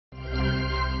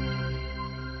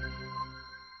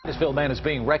Titusville man is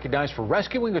being recognized for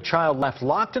rescuing a child left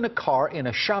locked in a car in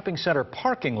a shopping center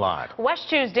parking lot. WESH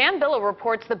 2's Dan Billow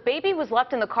reports the baby was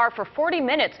left in the car for 40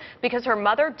 minutes because her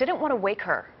mother didn't want to wake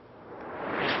her.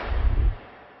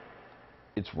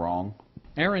 It's wrong.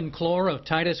 Aaron Clore of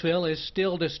Titusville is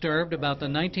still disturbed about the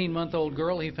 19-month-old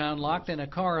girl he found locked in a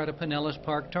car at a Pinellas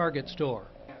Park Target store.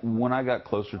 When I got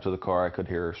closer to the car, I could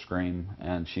hear her scream,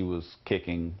 and she was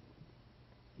kicking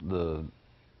the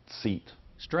seat.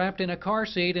 Strapped in a car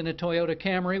seat in a Toyota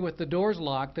Camry with the doors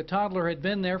locked, the toddler had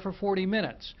been there for 40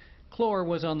 minutes. Clore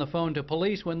was on the phone to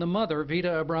police when the mother,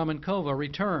 Vita Abramenkova,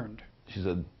 returned. She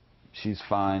said, "She's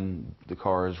fine, the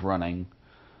car is running.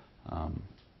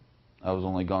 I was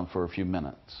only gone for a few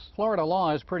minutes." Florida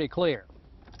law is pretty clear.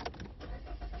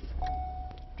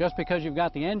 Just because you've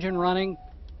got the engine running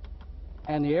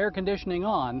and the air conditioning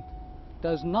on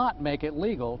does not make it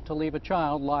legal to leave a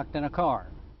child locked in a car.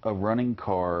 A running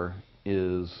car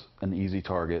is an easy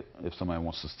target if somebody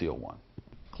wants to steal one.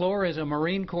 Clore is a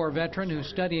Marine Corps veteran who's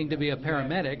studying to be a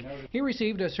paramedic. He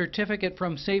received a certificate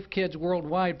from Safe Kids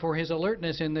Worldwide for his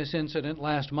alertness in this incident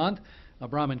last month.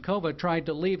 Abramenkova tried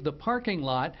to leave the parking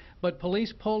lot, but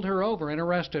police pulled her over and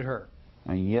arrested her.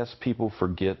 I mean, yes, people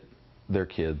forget their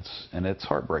kids, and it's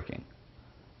heartbreaking.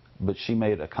 But she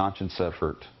made a conscious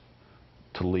effort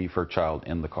to leave her child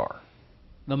in the car.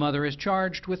 The mother is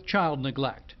charged with child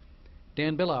neglect.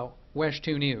 Dan Billow, WESH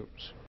 2 News.